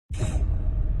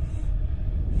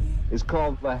is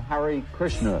called the Hare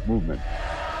Krishna movement.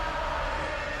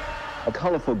 A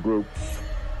colorful group,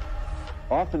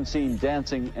 often seen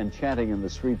dancing and chanting in the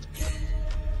streets.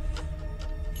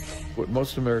 What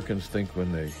most Americans think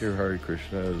when they hear Hare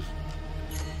Krishna is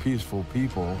peaceful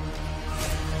people.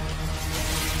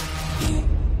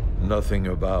 Nothing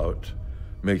about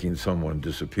making someone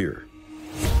disappear.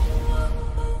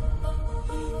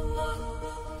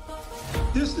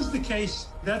 This is the case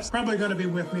that's probably going to be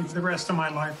with me for the rest of my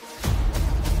life.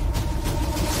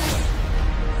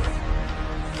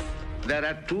 There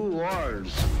are two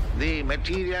worlds, the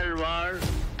material world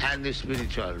and the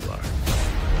spiritual world.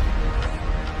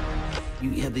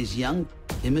 You have these young,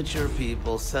 immature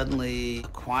people suddenly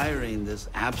acquiring this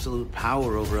absolute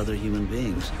power over other human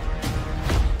beings.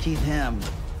 Keith Ham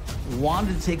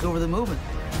wanted to take over the movement.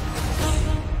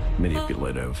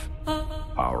 Manipulative,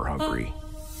 power-hungry.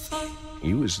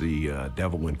 He was the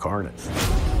devil incarnate.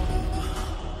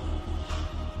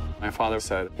 My father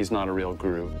said he's not a real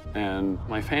guru, and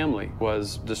my family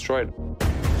was destroyed.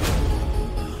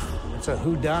 It's a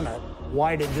whodunit.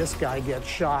 Why did this guy get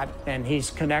shot? And he's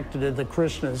connected to the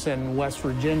Krishnas in West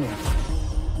Virginia.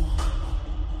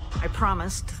 I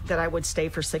promised that I would stay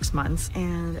for 6 months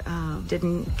and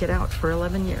didn't get out for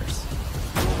 11 years.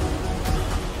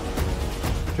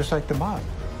 Just like the mob.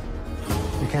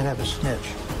 You can't have a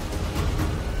snitch.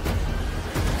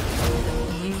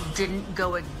 You didn't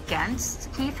go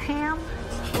against Keith Ham?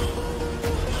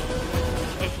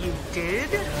 If you did,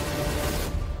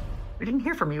 we didn't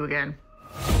hear from you again.